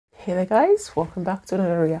Hey there guys, welcome back to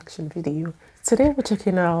another reaction video. Today we're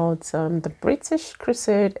checking out the British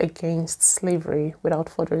crusade against slavery. Without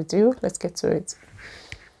further ado, let's get to it.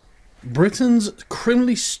 Britain's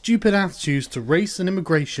criminally stupid attitudes to race and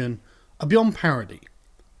immigration are beyond parody,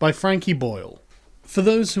 by Frankie Boyle. For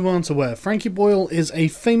those who aren't aware, Frankie Boyle is a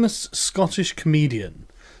famous Scottish comedian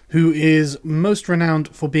who is most renowned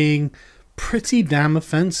for being pretty damn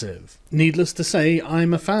offensive. Needless to say,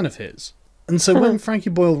 I'm a fan of his. And so when Frankie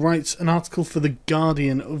Boyle writes an article for The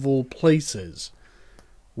Guardian of all places,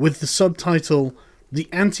 with the subtitle, "The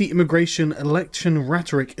anti-immigration election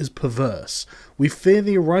rhetoric is perverse. We fear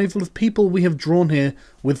the arrival of people we have drawn here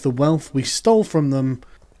with the wealth we stole from them,"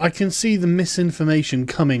 I can see the misinformation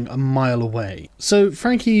coming a mile away. So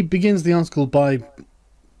Frankie begins the article by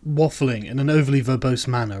waffling in an overly verbose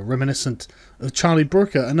manner, reminiscent of Charlie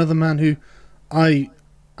Brooker, another man who I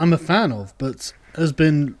am a fan of, but has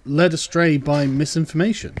been led astray by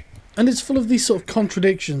misinformation. And it's full of these sort of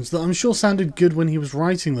contradictions that I'm sure sounded good when he was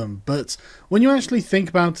writing them, but when you actually think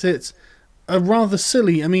about it, are rather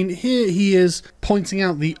silly. I mean, here he is pointing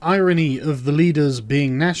out the irony of the leaders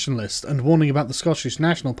being nationalist and warning about the Scottish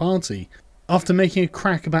National Party, after making a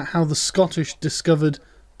crack about how the Scottish discovered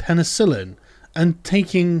penicillin, and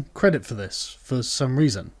taking credit for this for some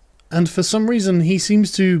reason. And for some reason he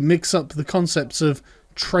seems to mix up the concepts of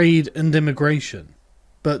trade and immigration,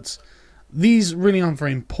 but these really aren't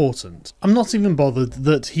very important. I'm not even bothered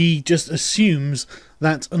that he just assumes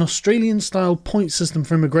that an Australian-style point system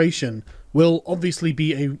for immigration will obviously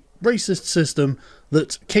be a racist system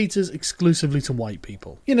that caters exclusively to white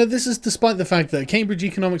people. You know, this is despite the fact that a Cambridge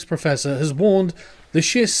economics professor has warned the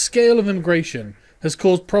sheer scale of immigration has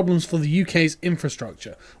caused problems for the UK's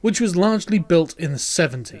infrastructure, which was largely built in the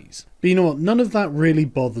 70s. But you know what, none of that really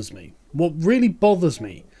bothers me. What really bothers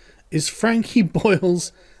me is Frankie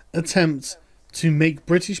Boyle's attempt to make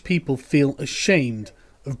British people feel ashamed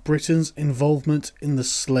of Britain's involvement in the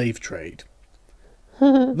slave trade.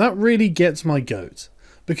 That really gets my goat,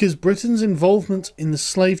 because Britain's involvement in the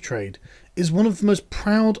slave trade is one of the most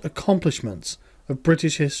proud accomplishments of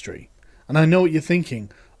British history. And I know what you're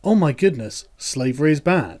thinking, oh my goodness, slavery is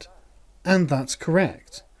bad. And that's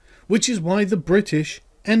correct. Which is why the British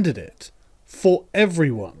ended it. For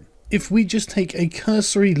everyone. If we just take a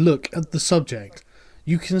cursory look at the subject,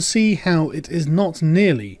 you can see how it is not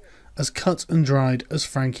nearly as cut and dried as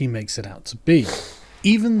Frankie makes it out to be.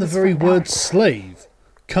 Even the very word slave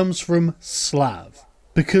comes from Slav,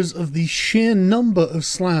 because of the sheer number of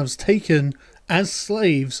Slavs taken as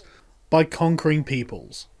slaves by conquering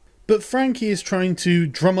peoples. But Frankie is trying to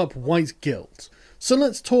drum up white guilt, so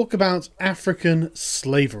let's talk about African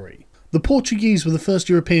slavery. The Portuguese were the first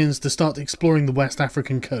Europeans to start exploring the West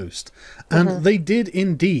African coast, and they did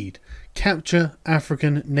indeed capture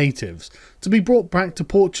African natives to be brought back to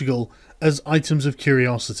Portugal as items of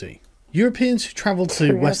curiosity. Europeans who travelled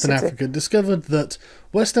to Western Africa discovered that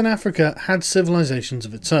Western Africa had civilizations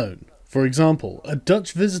of its own. For example, a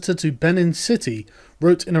Dutch visitor to Benin City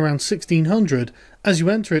wrote in around 1600, "As you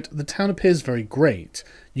enter it, the town appears very great.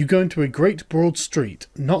 You go into a great broad street,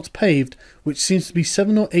 not paved, which seems to be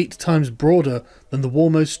 7 or 8 times broader than the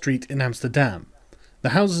warmost street in Amsterdam. The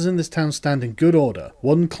houses in this town stand in good order,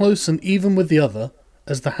 one close and even with the other,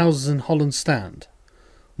 as the houses in Holland stand."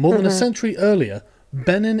 More than a century earlier,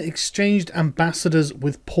 Benin exchanged ambassadors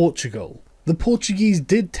with Portugal. The Portuguese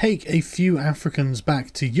did take a few Africans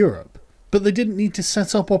back to Europe, but they didn't need to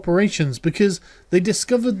set up operations because they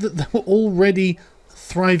discovered that there were already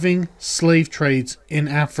thriving slave trades in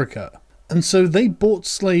Africa. And so they bought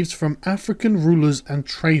slaves from African rulers and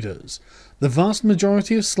traders. The vast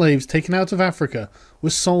majority of slaves taken out of Africa were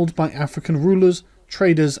sold by African rulers,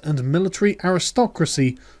 traders, and military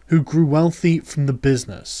aristocracy who grew wealthy from the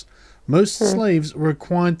business. Most slaves were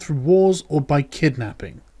acquired through wars or by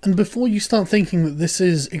kidnapping. And before you start thinking that this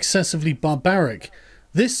is excessively barbaric,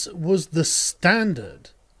 this was the standard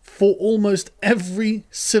for almost every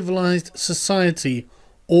civilized society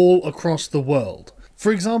all across the world.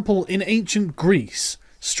 For example, in ancient Greece,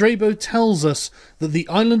 Strabo tells us that the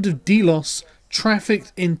island of Delos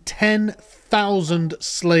trafficked in 10,000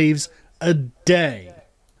 slaves a day.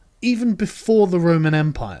 Even before the Roman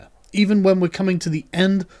Empire, even when we're coming to the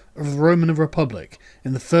end of the Roman Republic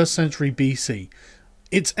in the 1st century BC,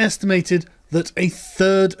 it's estimated that a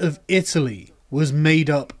third of Italy was made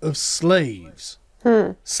up of slaves.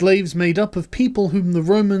 Slaves made up of people whom the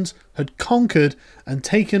Romans had conquered and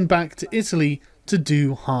taken back to Italy to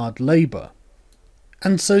do hard labour.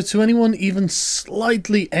 And so to anyone even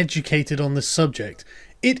slightly educated on this subject,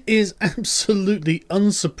 it is absolutely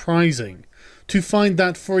unsurprising to find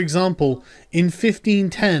that, for example, in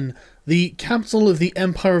 1510, the capital of the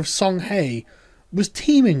Empire of Songhai was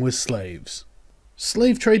teeming with slaves.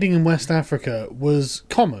 Slave trading in West Africa was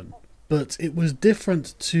common, but it was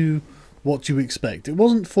different to what you expect. It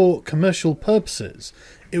wasn't for commercial purposes,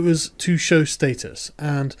 it was to show status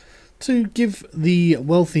and to give the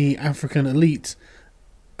wealthy African elite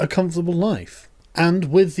a comfortable life.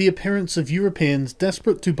 And with the appearance of Europeans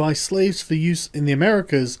desperate to buy slaves for use in the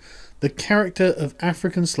Americas, the character of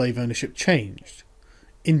African slave ownership changed.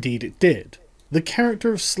 Indeed it did. The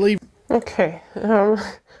character of slave... Okay,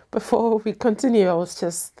 before we continue, I was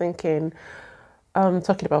just thinking,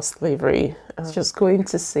 talking about slavery, I was just going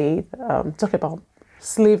to say, talk about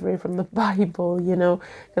slavery from the Bible, you know,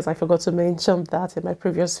 because I forgot to mention that in my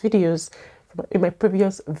previous videos. In my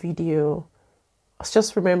previous video, I was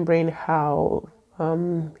just remembering how,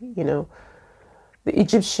 you know, the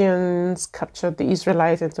Egyptians captured the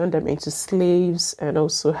Israelites and turned them into slaves, and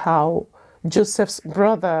also how Joseph's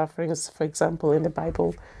brother, for example, in the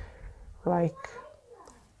Bible, like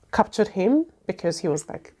captured him because he was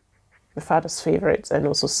like the father's favorite, and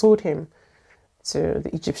also sold him to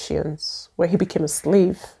the Egyptians where he became a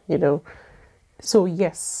slave, you know. So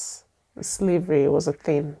yes, slavery was a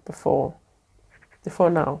thing before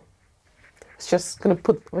now. I was just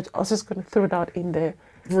gonna throw that in there.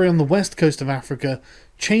 Slavery on the west coast of Africa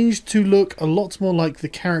changed to look a lot more like the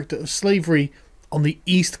character of slavery on the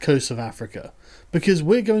east coast of Africa, because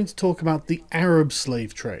we're going to talk about the Arab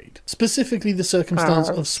slave trade, specifically the circumstance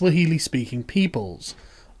of Swahili-speaking peoples.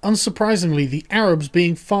 Unsurprisingly, the Arabs,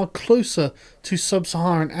 being far closer to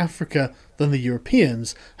sub-Saharan Africa than the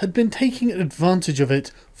Europeans, had been taking advantage of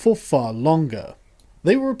it for far longer.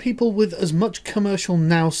 They were a people with as much commercial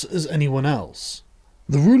nous as anyone else.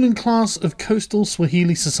 The ruling class of coastal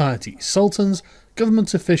Swahili society, sultans,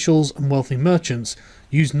 government officials and wealthy merchants,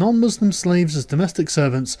 used non-Muslim slaves as domestic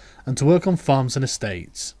servants and to work on farms and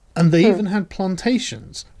estates. And they even had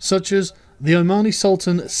plantations, such as the Omani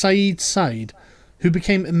Sultan Said, who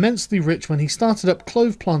became immensely rich when he started up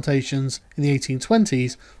clove plantations in the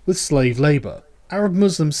 1820s with slave labour. Arab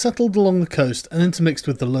Muslims settled along the coast and intermixed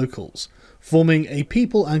with the locals, forming a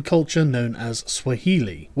people and culture known as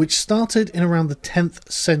Swahili, which started in around the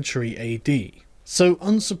 10th century AD. So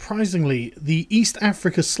unsurprisingly, the East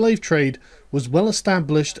Africa slave trade was well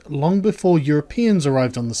established long before Europeans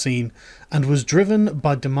arrived on the scene, and was driven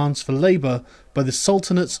by demands for labour by the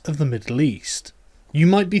sultanates of the Middle East. You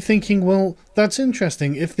might be thinking, well, that's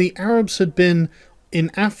interesting. If the Arabs had been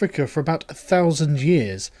in Africa for about 1,000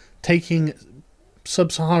 years, taking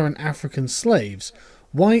sub-Saharan African slaves,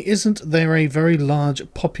 why isn't there a very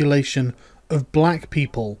large population of black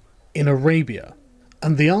people in Arabia?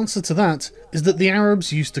 And the answer to that is that the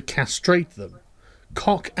Arabs used to castrate them,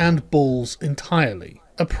 cock and balls entirely,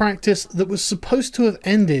 a practice that was supposed to have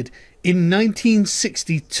ended in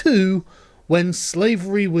 1962 when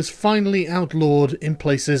slavery was finally outlawed in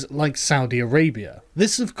places like Saudi Arabia.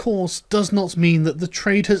 This, of course, does not mean that the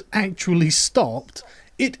trade has actually stopped.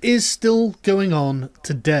 It is still going on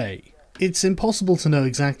today. It's impossible to know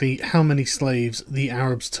exactly how many slaves the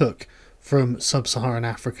Arabs took from sub-Saharan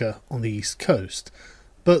Africa on the east coast,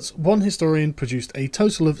 but one historian produced a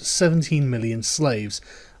total of 17 million slaves.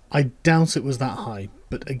 I doubt it was that high,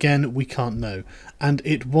 but again, we can't know, and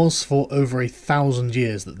it was for over 1,000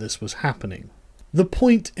 years that this was happening. The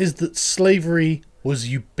point is that slavery was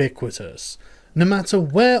ubiquitous. No matter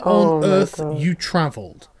where on earth you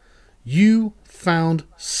travelled, you found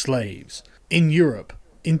slaves. In Europe,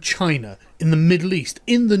 in China, in the Middle East,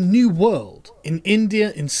 in the New World, in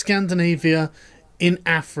India, in Scandinavia, in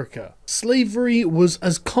Africa. Slavery was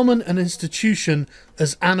as common an institution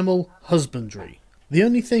as animal husbandry. The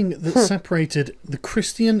only thing that separated the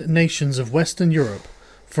Christian nations of Western Europe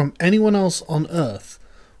from anyone else on earth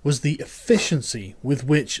was the efficiency with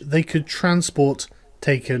which they could transport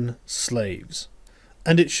taken slaves.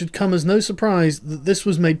 And it should come as no surprise that this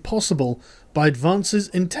was made possible by advances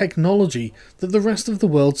in technology that the rest of the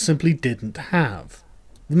world simply didn't have.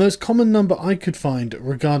 The most common number I could find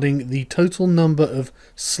regarding the total number of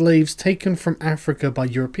slaves taken from Africa by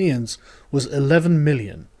Europeans was 11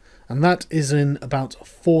 million, and that is in about a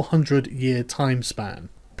 400-year time span.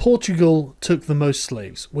 Portugal took the most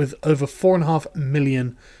slaves, with over 4.5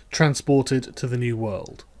 million transported to the New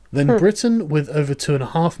World. Then Britain with over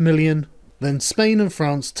 2.5 million, then Spain and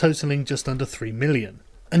France totaling just under 3 million.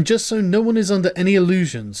 And just so no one is under any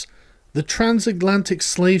illusions, the transatlantic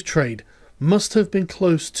slave trade must have been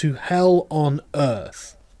close to hell on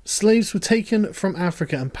earth. Slaves were taken from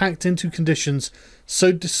Africa and packed into conditions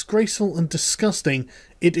so disgraceful and disgusting,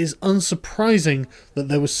 it is unsurprising that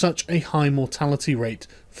there was such a high mortality rate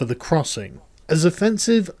for the crossing. As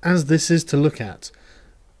offensive as this is to look at,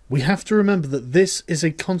 We have to remember that this is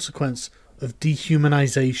a consequence of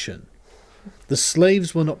dehumanization. The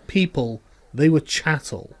slaves were not people, they were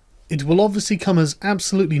chattel. It will obviously come as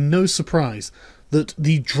absolutely no surprise that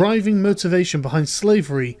the driving motivation behind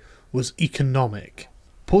slavery was economic.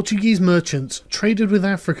 Portuguese merchants traded with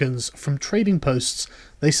Africans from trading posts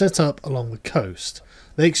they set up along the coast.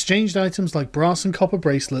 They exchanged items like brass and copper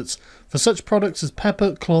bracelets for such products as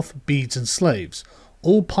pepper, cloth, beads and slaves,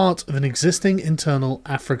 all part of an existing internal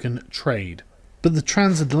African trade. But the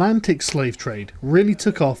transatlantic slave trade really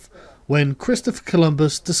took off when Christopher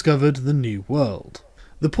Columbus discovered the New World.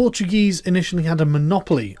 The Portuguese initially had a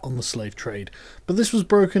monopoly on the slave trade, but this was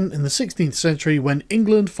broken in the 16th century when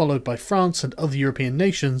England, followed by France and other European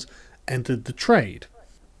nations, entered the trade.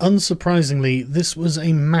 Unsurprisingly, this was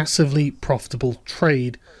a massively profitable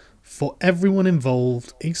trade for everyone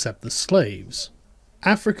involved except the slaves.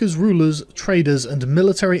 Africa's rulers, traders and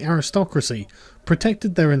military aristocracy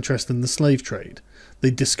protected their interest in the slave trade. They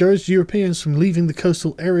discouraged Europeans from leaving the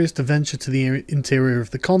coastal areas to venture to the interior of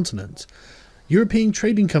the continent. European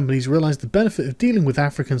trading companies realised the benefit of dealing with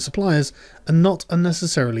African suppliers and not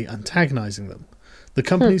unnecessarily antagonising them. The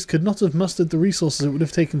companies could not have mustered the resources it would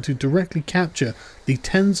have taken to directly capture the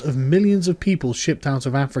tens of millions of people shipped out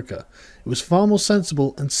of Africa. It was far more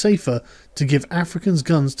sensible and safer to give Africans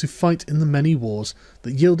guns to fight in the many wars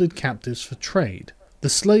that yielded captives for trade. The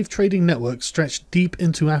slave trading network stretched deep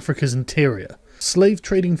into Africa's interior. Slave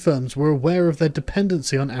trading firms were aware of their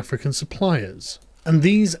dependency on African suppliers. And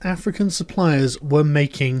these African suppliers were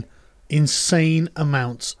making insane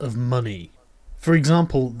amounts of money. For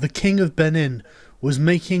example, the King of Benin was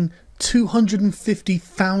making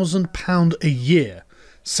 £250,000 a year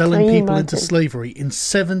selling people into slavery in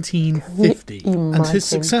 1750. And his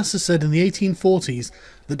successor said in the 1840s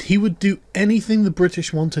that he would do anything the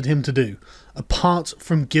British wanted him to do, apart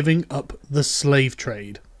from giving up the slave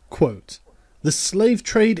trade. Quote, "The slave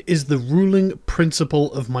trade is the ruling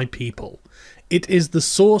principle of my people. It is the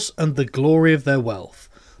source and the glory of their wealth.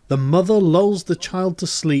 The mother lulls the child to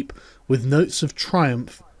sleep with notes of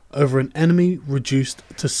triumph over an enemy reduced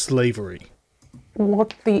to slavery."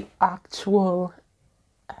 What the actual...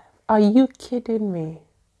 Are you kidding me?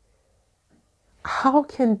 How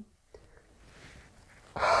can...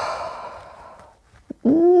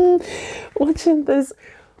 Watching this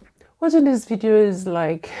video is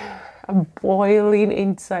like I'm boiling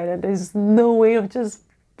inside and there's no way of just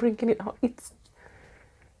bringing it out. It's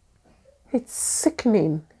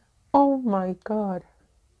sickening. Oh my God.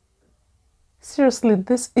 Seriously,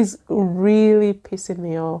 this is really pissing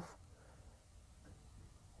me off.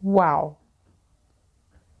 Wow.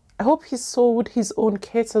 I hope he sold his own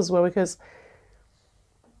kids as well, because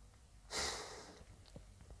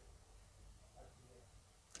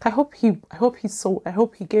I hope he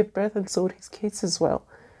gave birth and sold his kids as well.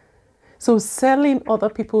 So selling other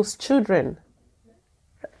people's children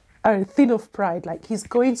are a thing of pride. Like, he's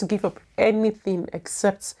going to give up anything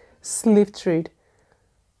except slave trade.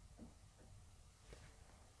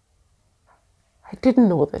 I didn't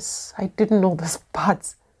know this. I didn't know this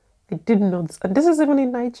part. I didn't know this. And this is even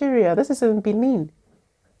in Nigeria. This is in Benin.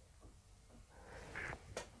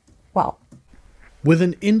 Wow. With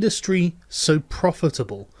an industry so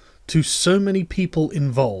profitable to so many people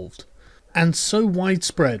involved, and so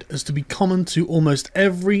widespread as to be common to almost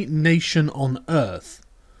every nation on earth,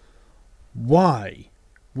 why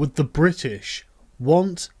would the British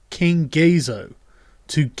want King Gezo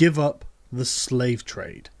to give up the slave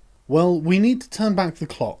trade? Well, we need to turn back the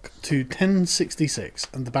clock to 1066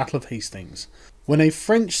 and the Battle of Hastings, when a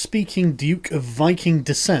French-speaking Duke of Viking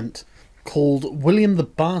descent called William the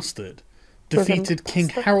Bastard defeated King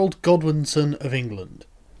Harold Godwinson of England.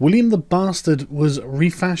 William the Bastard was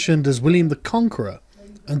refashioned as William the Conqueror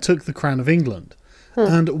and took the crown of England.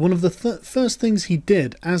 And one of the first things he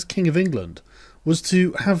did as King of England was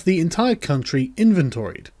to have the entire country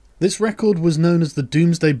inventoried. This record was known as the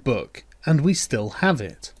Domesday Book, and we still have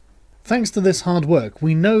it. Thanks to this hard work,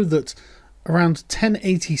 we know that around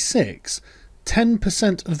 1086,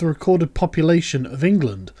 10% of the recorded population of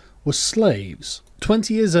England were slaves.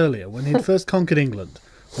 20 years earlier, when he had first conquered England,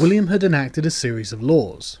 William had enacted a series of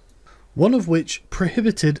laws, one of which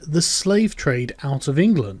prohibited the slave trade out of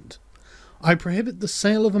England. "I prohibit the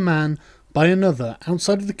sale of a man by another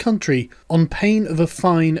outside of the country on pain of a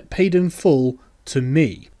fine paid in full to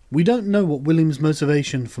me." We don't know what William's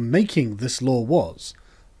motivation for making this law was,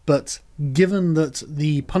 but given that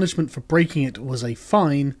the punishment for breaking it was a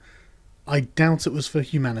fine, I doubt it was for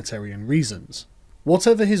humanitarian reasons.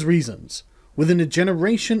 Whatever his reasons, within a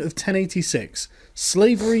generation of 1086,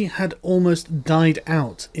 slavery had almost died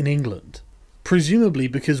out in England. presumably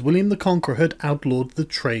because William the Conqueror had outlawed the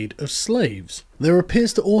trade of slaves. There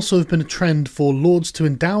appears to also have been a trend for lords to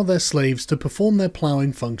endow their slaves to perform their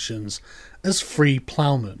ploughing functions as free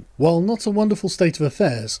ploughmen. While not a wonderful state of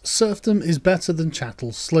affairs, serfdom is better than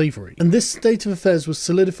chattel slavery, and this state of affairs was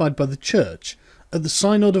solidified by the Church at the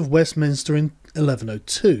Synod of Westminster in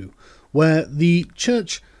 1102, where the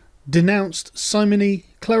Church denounced simony,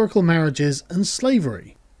 clerical marriages, and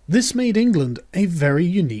slavery. This made England a very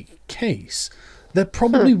unique case. There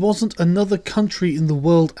probably wasn't another country in the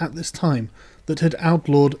world at this time that had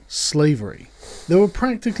outlawed slavery. There were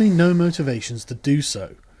practically no motivations to do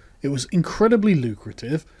so. It was incredibly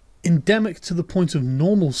lucrative, endemic to the point of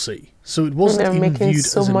normalcy, so it wasn't even viewed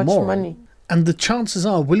as immoral. Money. And the chances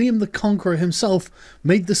are William the Conqueror himself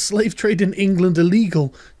made the slave trade in England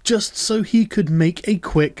illegal just so he could make a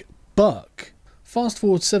quick buck. Fast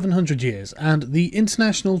forward 700 years and the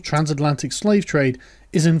international transatlantic slave trade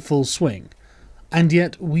is in full swing, and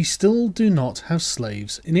yet we still do not have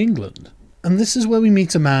slaves in England. And this is where we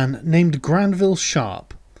meet a man named Granville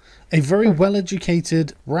Sharp, a very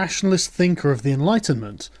well-educated, rationalist thinker of the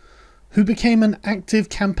Enlightenment, who became an active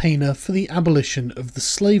campaigner for the abolition of the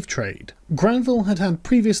slave trade. Granville had had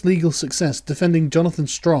previous legal success defending Jonathan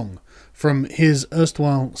Strong from his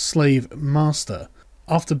erstwhile slave master,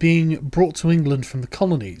 after being brought to England from the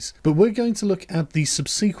colonies, but we're going to look at the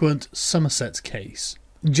subsequent Somerset case.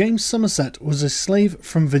 James Somerset was a slave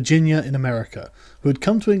from Virginia in America, who had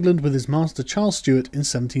come to England with his master Charles Stuart in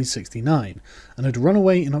 1769, and had run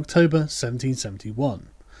away in October 1771.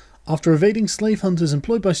 After evading slave hunters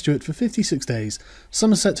employed by Stuart for 56 days,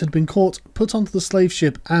 Somerset had been caught, put onto the slave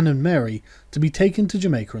ship Anne and Mary, to be taken to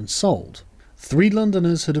Jamaica and sold. 3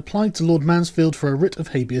 Londoners had applied to Lord Mansfield for a writ of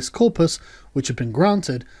habeas corpus, which had been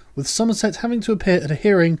granted, with Somerset having to appear at a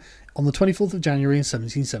hearing on the 24th of January in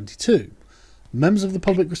 1772. Members of the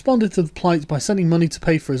public responded to the plight by sending money to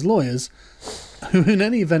pay for his lawyers, who in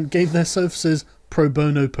any event gave their services pro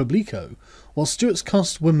bono publico, while Stuart's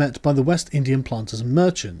costs were met by the West Indian planters and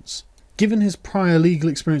merchants. Given his prior legal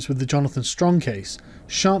experience with the Jonathan Strong case,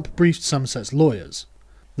 Sharp briefed Somerset's lawyers.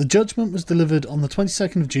 The judgment was delivered on the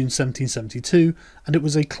 22nd of June 1772, and it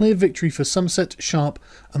was a clear victory for Somerset, Sharp,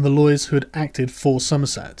 and the lawyers who had acted for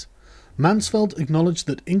Somerset. Mansfield acknowledged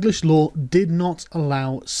that English law did not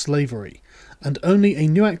allow slavery, and only a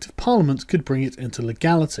new Act of Parliament could bring it into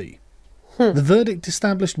legality. The verdict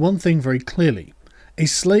established one thing very clearly: a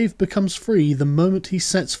slave becomes free the moment he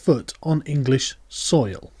sets foot on English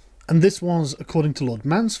soil. And this was, according to Lord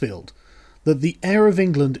Mansfield, that the air of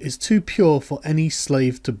England is too pure for any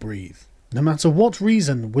slave to breathe. No matter what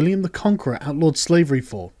reason William the Conqueror outlawed slavery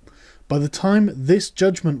for, by the time this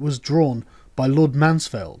judgment was drawn by Lord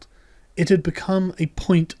Mansfield, it had become a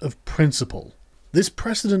point of principle. This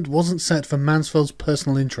precedent wasn't set for Mansfield's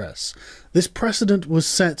personal interests. This precedent was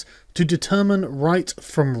set to determine right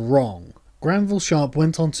from wrong. Granville Sharp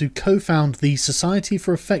went on to co-found the Society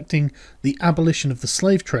for Effecting the Abolition of the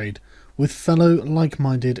Slave Trade with fellow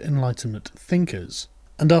like-minded Enlightenment thinkers.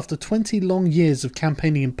 And after 20 long years of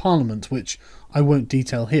campaigning in Parliament, which I won't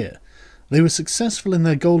detail here, they were successful in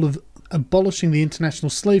their goal of abolishing the international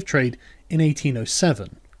slave trade in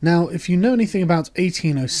 1807. Now, if you know anything about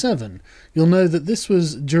 1807, you'll know that this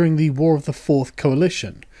was during the War of the Fourth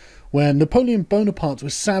Coalition, where Napoleon Bonaparte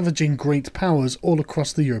was savaging great powers all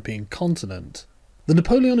across the European continent. The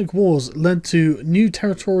Napoleonic Wars led to new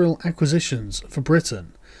territorial acquisitions for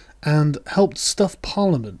Britain, and helped stuff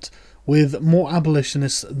Parliament with more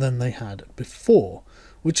abolitionists than they had before,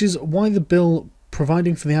 which is why the bill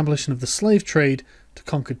providing for the abolition of the slave trade to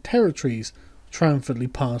conquered territories triumphantly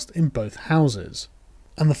passed in both houses.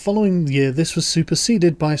 And the following year this was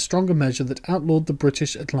superseded by a stronger measure that outlawed the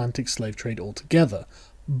British Atlantic slave trade altogether.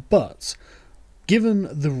 But, given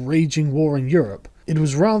the raging war in Europe, it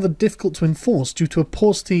was rather difficult to enforce due to a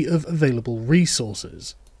paucity of available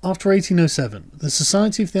resources. After 1807, the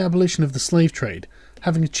Society for the Abolition of the Slave Trade,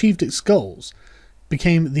 having achieved its goals,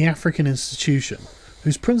 became the African Institution,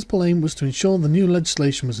 whose principal aim was to ensure the new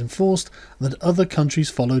legislation was enforced and that other countries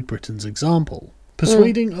followed Britain's example.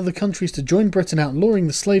 Persuading other countries to join Britain outlawing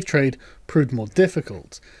the slave trade proved more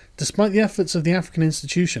difficult. Despite the efforts of the African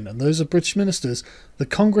Institution and those of British ministers, the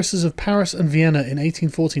Congresses of Paris and Vienna in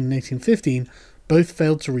 1814 and 1815 both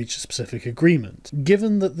failed to reach a specific agreement.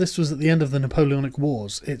 Given that this was at the end of the Napoleonic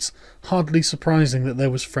Wars, it's hardly surprising that there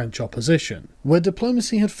was French opposition. Where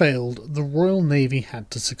diplomacy had failed, the Royal Navy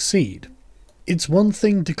had to succeed. It's one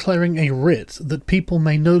thing declaring a writ that people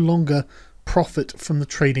may no longer profit from the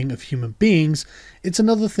trading of human beings, it's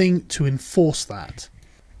another thing to enforce that.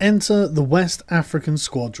 Enter the West African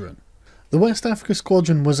Squadron. The West Africa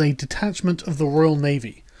Squadron was a detachment of the Royal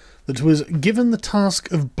Navy that was given the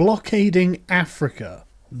task of blockading Africa,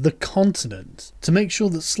 the continent, to make sure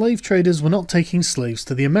that slave traders were not taking slaves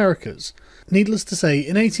to the Americas. Needless to say,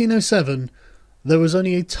 in 1807, there was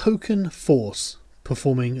only a token force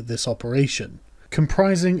performing this operation,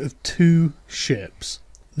 comprising of 2 ships.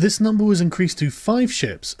 This number was increased to 5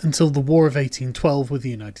 ships until the War of 1812 with the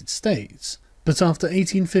United States. But after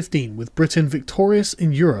 1815, with Britain victorious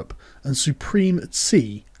in Europe and supreme at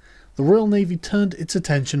sea, the Royal Navy turned its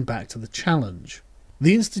attention back to the challenge.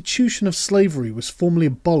 The institution of slavery was formally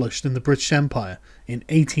abolished in the British Empire in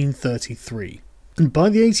 1833, and by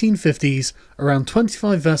the 1850s, around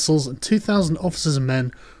 25 vessels and 2,000 officers and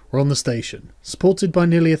men were on the station, supported by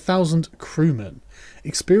nearly 1,000 crewmen.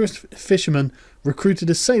 Experienced fishermen recruited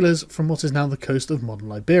as sailors from what is now the coast of modern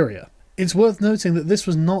Liberia. It's worth noting that this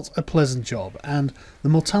was not a pleasant job, and the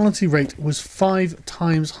mortality rate was 5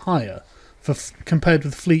 times higher compared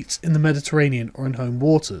with fleets in the Mediterranean or in home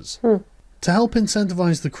waters. To help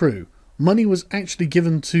incentivise the crew, money was actually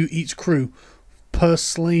given to each crew per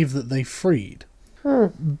slave that they freed.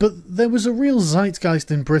 But there was a real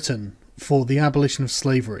zeitgeist in Britain for the abolition of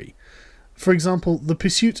slavery. For example, the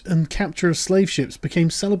pursuit and capture of slave ships became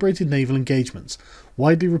celebrated naval engagements,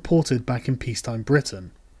 widely reported back in peacetime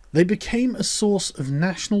Britain. They became a source of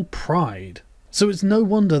national pride. So it's no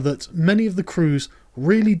wonder that many of the crews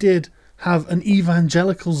really did have an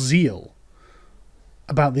evangelical zeal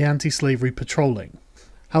about the anti-slavery patrolling.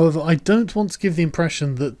 However, I don't want to give the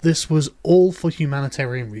impression that this was all for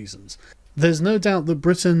humanitarian reasons. There's no doubt that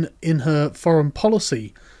Britain, in her foreign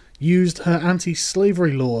policy, used her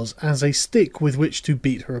anti-slavery laws as a stick with which to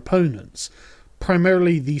beat her opponents,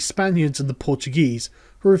 primarily the Spaniards and the Portuguese,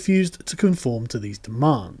 who refused to conform to these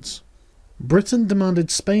demands. Britain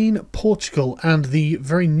demanded Spain, Portugal, and the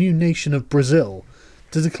very new nation of Brazil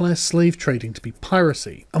to declare slave trading to be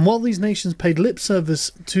piracy, and while these nations paid lip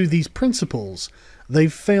service to these principles, they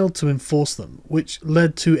failed to enforce them, which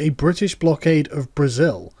led to a British blockade of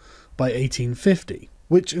Brazil by 1850,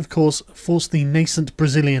 which of course forced the nascent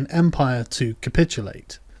Brazilian Empire to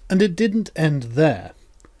capitulate. And it didn't end there.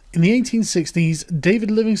 In the 1860s,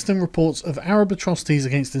 David Livingstone reports of Arab atrocities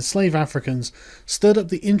against enslaved Africans stirred up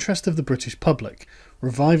the interest of the British public,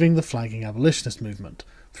 reviving the flagging abolitionist movement.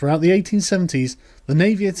 Throughout the 1870s, the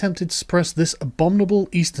Navy attempted to suppress this abominable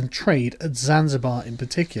eastern trade at Zanzibar in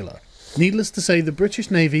particular. Needless to say, the British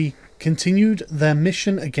Navy continued their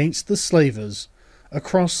mission against the slavers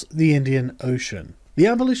across the Indian Ocean. The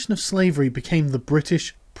abolition of slavery became the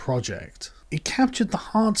British project. It captured the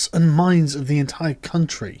hearts and minds of the entire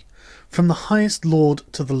country, from the highest lord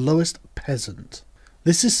to the lowest peasant.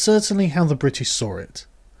 This is certainly how the British saw it.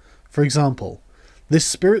 For example, this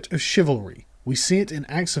spirit of chivalry, we see it in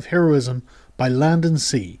acts of heroism by land and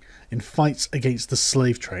sea in fights against the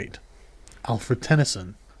slave trade. Alfred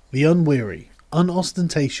Tennyson, the unweary,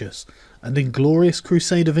 unostentatious, and inglorious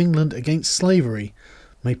crusade of England against slavery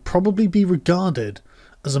may probably be regarded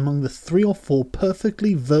as among the 3 or 4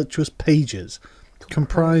 perfectly virtuous pages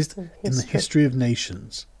comprised in the History of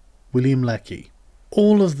Nations. William Lecky.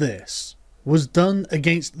 All of this was done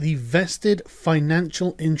against the vested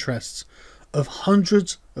financial interests of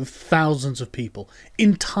hundreds of thousands of people.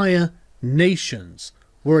 Entire nations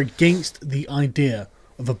were against the idea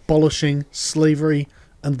of abolishing slavery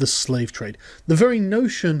and the slave trade. The very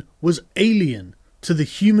notion was alien to the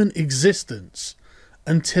human existence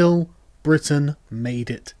until Britain made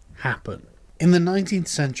it happen. In the 19th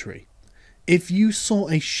century, if you saw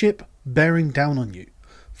a ship bearing down on you,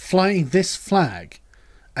 flying this flag,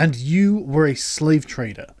 and you were a slave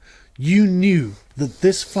trader, you knew that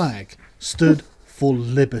this flag stood for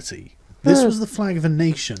liberty. This was the flag of a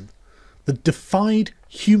nation that defied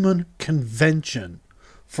human convention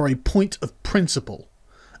for a point of principle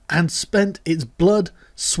and spent its blood,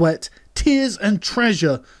 sweat, tears and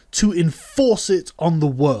treasure to enforce it on the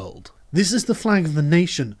world. This is the flag of the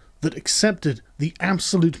nation that accepted the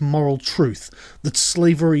absolute moral truth that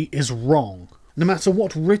slavery is wrong. No matter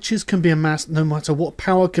what riches can be amassed, no matter what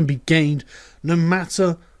power can be gained, no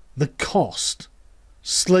matter the cost,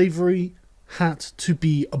 slavery had to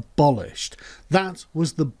be abolished. That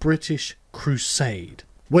was the British Crusade.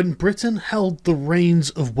 When Britain held the reins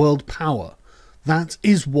of world power, that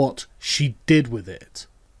is what she did with it.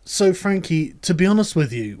 So Frankie, to be honest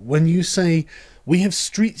with you, when you say, we have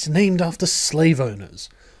streets named after slave owners,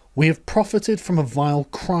 we have profited from a vile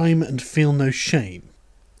crime and feel no shame,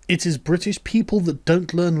 it is British people that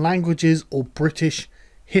don't learn languages or British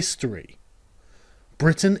history.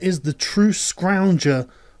 Britain is the true scrounger,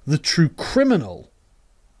 the true criminal.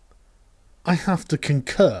 I have to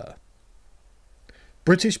concur.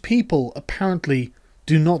 British people apparently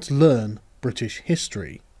do not learn British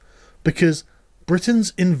history. because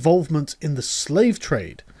Britain's involvement in the slave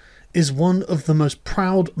trade is one of the most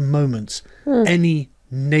proud moments any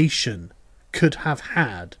nation could have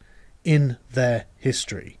had in their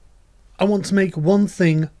history. I want to make one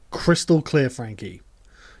thing crystal clear, Frankie.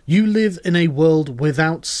 You live in a world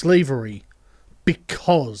without slavery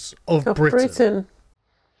because of Britain.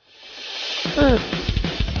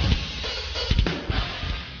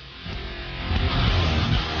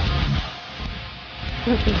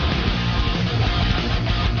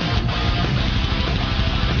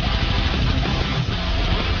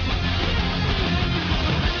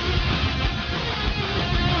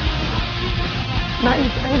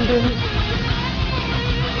 Nice ending.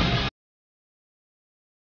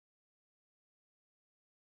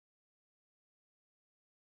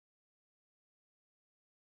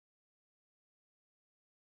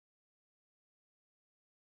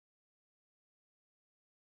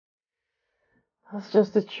 That's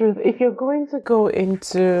just the truth. If you're going to go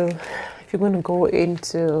into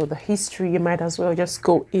the history, you might as well just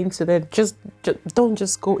go into the just don't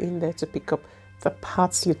just go in there to pick up the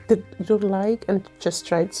parts you don't like and just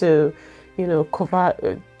try to,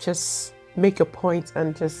 cover, just make a point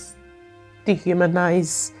and just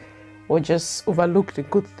dehumanize or just overlook the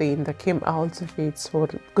good thing that came out of it, or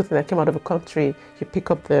the good thing that came out of a country. You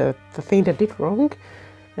pick up the thing that did wrong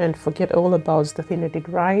and forget all about the thing that did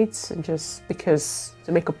right, and just because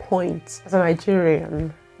to make a point. As a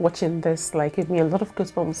Nigerian, watching this gave me a lot of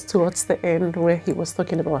goosebumps towards the end, where he was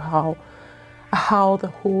talking about how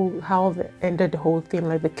they ended the whole thing.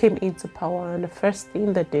 They came into power, and the first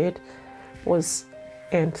thing they did was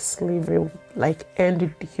end slavery, end the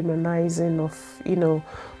dehumanizing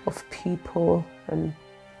of people and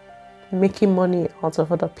making money out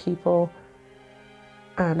of other people.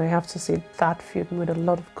 And I have to say that filled me with a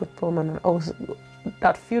lot of goosebumps, and also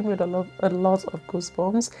that filled me with a lot of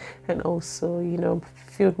goosebumps, and also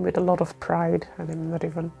filled me with a lot of pride. And I'm not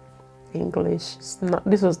even English.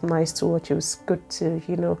 This was nice to watch. It was good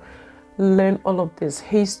to learn all of this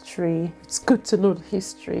history. It's good to know the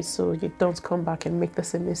history so you don't come back and make the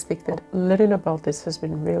same mistake. That learning about this has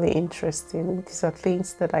been really interesting. These are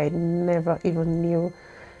things that I never even knew.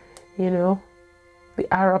 The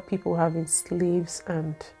Arab people having slaves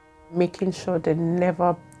and making sure they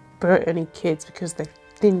never burn any kids because they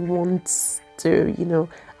didn't want to,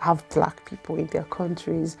 have black people in their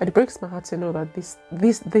countries. And it breaks my heart to know that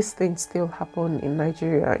these things still happen in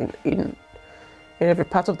Nigeria, in every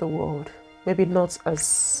part of the world. Maybe not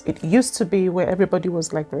as it used to be, where everybody was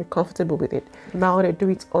very comfortable with it. Now they do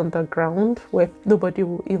it underground, where nobody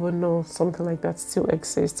will even know something like that still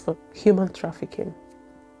exists. But human trafficking.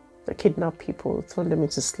 They kidnap people, turn them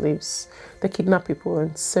into slaves. They kidnap people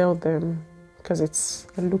and sell them because it's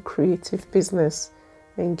a lucrative business,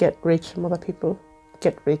 and get rich from other people.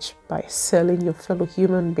 Get rich by selling your fellow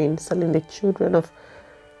human being, selling the children of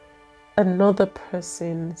another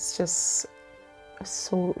person. It's just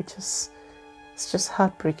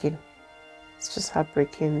heartbreaking. It's just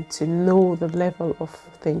heartbreaking to know the level of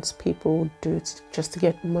things people do just to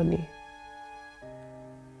get money.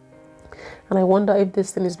 And I wonder if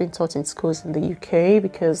this thing is being taught in schools in the UK,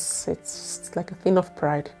 because it's like a thing of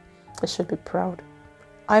pride. I should be proud.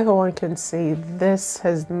 I, for one, can say this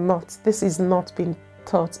is not being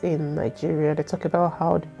taught in Nigeria. They talk about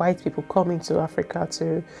how the white people come into Africa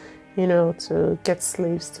to get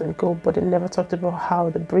slaves to go, but they never talked about how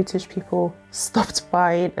the British people stopped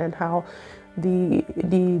buying, and how the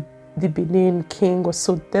Benin king was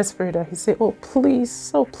so desperate that he said, oh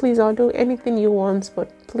please, I'll do anything you want, but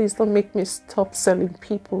please don't make me stop selling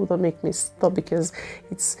people. Don't make me stop, because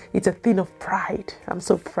it's a thing of pride. I'm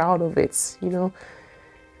so proud of it,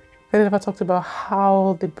 They never talked about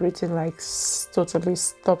how the Britain totally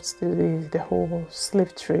stopped the whole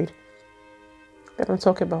slave trade. They don't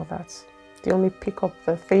talk about that. They only pick up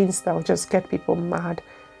the things that will just get people mad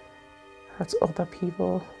at other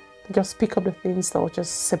people. They just pick up the things that will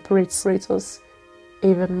just separate us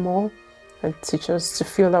even more and teach us to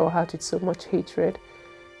feel our heart with so much hatred.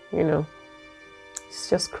 It's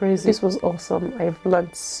just crazy. This was awesome. I've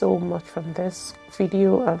learned so much from this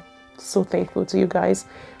video. I'm so thankful to you guys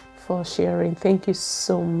for sharing. Thank you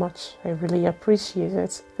so much. I really appreciate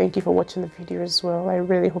it. Thank you for watching the video as well. I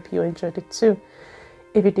really hope you enjoyed it too.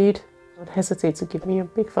 If you did, don't hesitate to give me a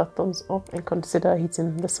big fat thumbs up and consider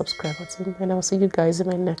hitting the subscribe button. And I'll see you guys in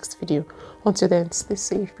my next video. Until then, stay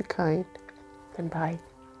safe, be kind, and bye.